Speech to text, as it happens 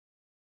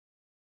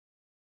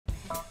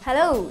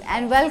Hello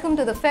and welcome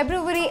to the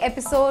February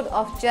episode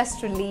of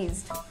Just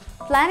Released.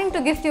 Planning to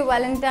gift your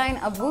Valentine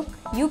a book?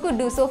 You could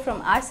do so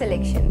from our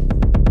selection.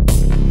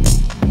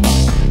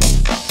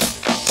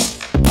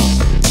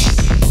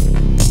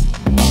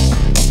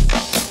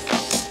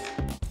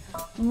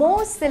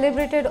 Most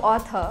celebrated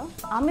author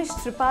Amish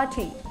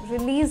Tripathi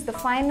released the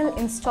final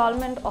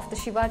installment of the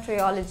Shiva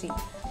trilogy,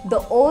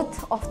 The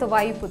Oath of the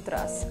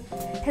Vayuputras.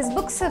 His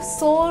books have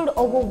sold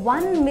over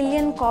 1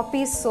 million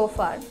copies so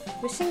far,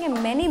 wishing him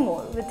many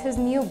more with his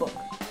new book.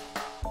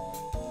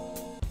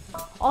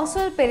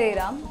 Oswald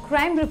Pereira,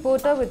 crime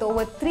reporter with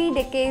over 3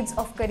 decades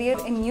of career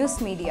in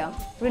news media,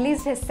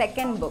 released his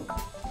second book,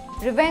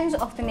 Revenge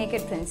of the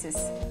Naked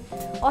Princess.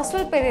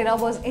 Oswald Pereira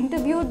was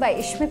interviewed by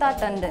Ishmita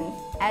Tandon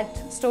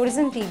at Stories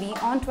and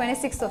TV on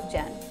 26th of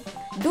Jan.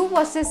 Do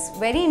watch this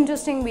very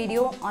interesting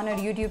video on our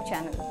YouTube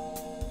channel.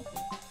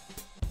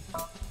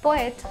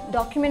 Poet,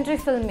 documentary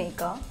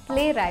filmmaker,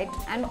 playwright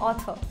and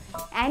author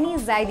Annie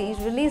Zaidi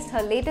released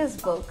her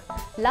latest book,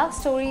 Love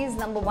Stories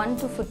No. 1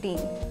 to 14.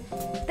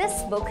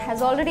 This book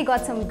has already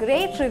got some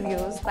great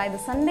reviews by the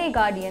Sunday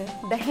Guardian,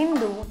 The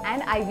Hindu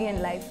and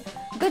IVN Life.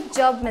 Good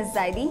job, Ms.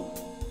 Zaidi.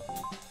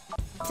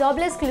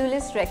 Jobless,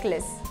 Clueless,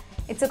 Reckless.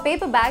 It's a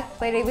paperback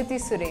by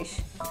Revathi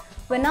Suresh.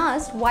 When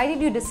asked why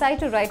did you decide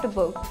to write a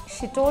book,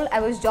 she told I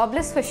was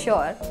jobless for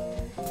sure,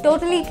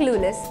 totally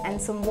clueless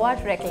and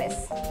somewhat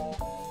reckless.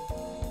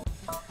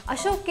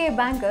 Ashok K.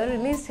 Banker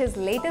released his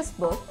latest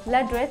book,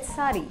 Blood Red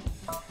Sari.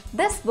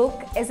 This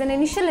book is an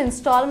initial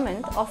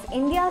installment of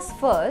India's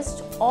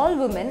first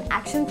all-women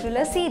action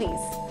thriller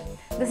series.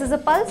 This is a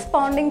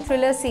pulse-pounding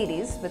thriller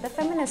series with a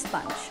feminist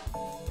punch.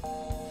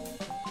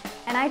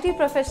 An IT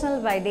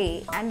professional by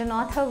day and an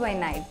author by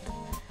night,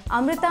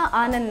 Amrita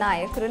Anand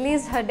Nayak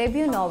released her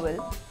debut novel,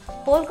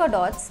 Polka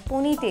Dots,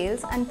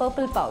 Ponytails and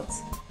Purple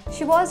Pouts.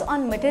 She was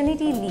on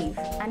maternity leave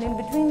and in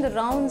between the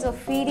rounds of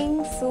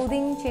feeding,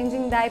 soothing,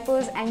 changing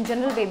diapers and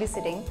general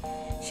babysitting,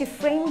 she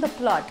framed the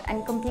plot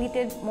and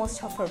completed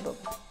most of her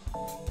book.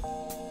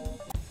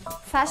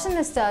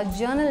 Fashionista,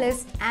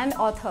 journalist and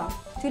author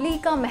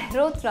Tulika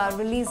Mehrotra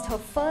released her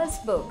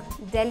first book,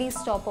 Delhi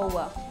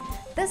Stopover.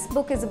 This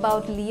book is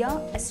about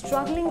Leah, a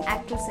struggling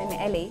actress in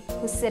LA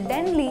who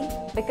suddenly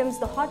becomes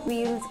the Hot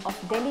Wheels of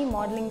Delhi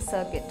modeling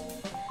circuit.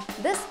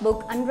 This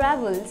book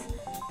unravels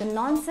the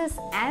nonsense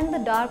and the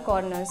dark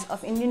corners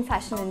of Indian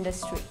fashion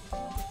industry.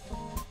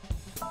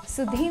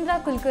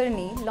 Sudheendra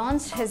Kulkarni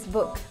launched his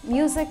book,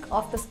 Music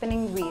of the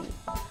Spinning Wheel,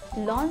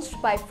 launched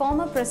by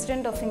former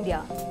President of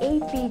India,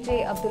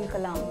 APJ Abdul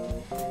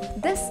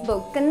Kalam. This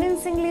book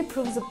convincingly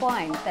proves the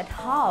point that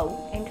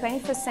how, in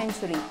 21st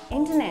century,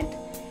 Internet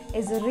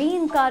is a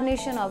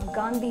reincarnation of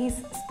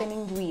Gandhi's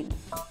spinning wheel.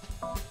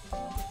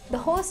 The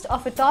host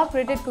of a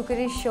top-rated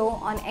cookery show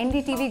on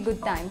NDTV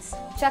Good Times,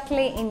 Chakh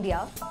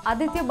India,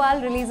 Aditya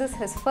releases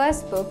his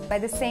first book by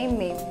the same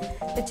name,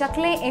 the Chakh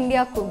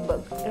India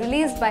Cookbook,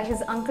 released by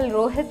his uncle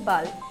Rohit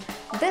Bal.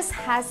 This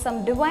has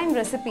some divine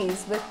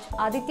recipes which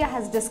Aditya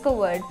has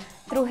discovered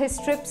through his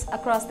trips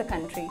across the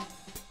country.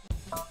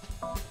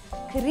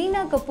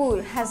 Kareena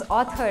Kapoor has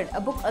authored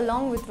a book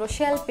along with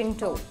Rochelle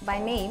Pinto by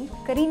name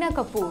Kareena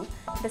Kapoor,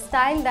 The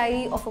Style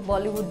Diary of a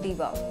Bollywood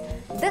Diva.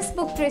 This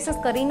book traces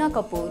Kareena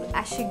Kapoor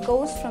as she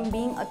goes from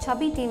being a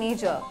chubby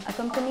teenager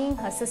accompanying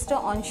her sister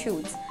on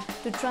shoots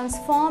to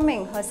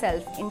transforming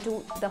herself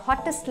into the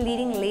hottest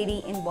leading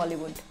lady in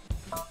Bollywood.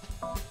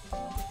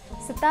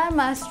 Sitar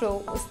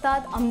Maestro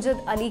Ustad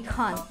Amjad Ali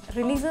Khan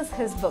releases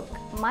his book,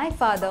 My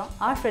Father,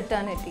 Our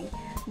Fraternity.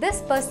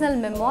 This personal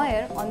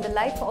memoir on the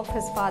life of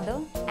his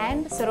father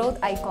and Sarod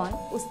icon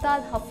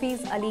Ustad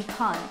Hafiz Ali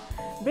Khan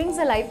brings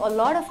alive a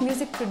lot of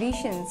music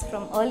traditions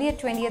from earlier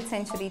 20th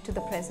century to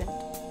the present.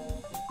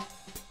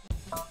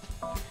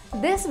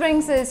 This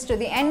brings us to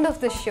the end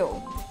of the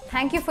show.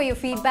 Thank you for your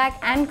feedback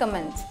and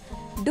comments.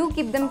 Do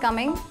keep them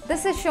coming.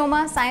 This is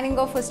Shoma signing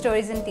off for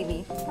Stories and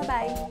TV.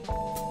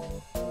 Bye-bye.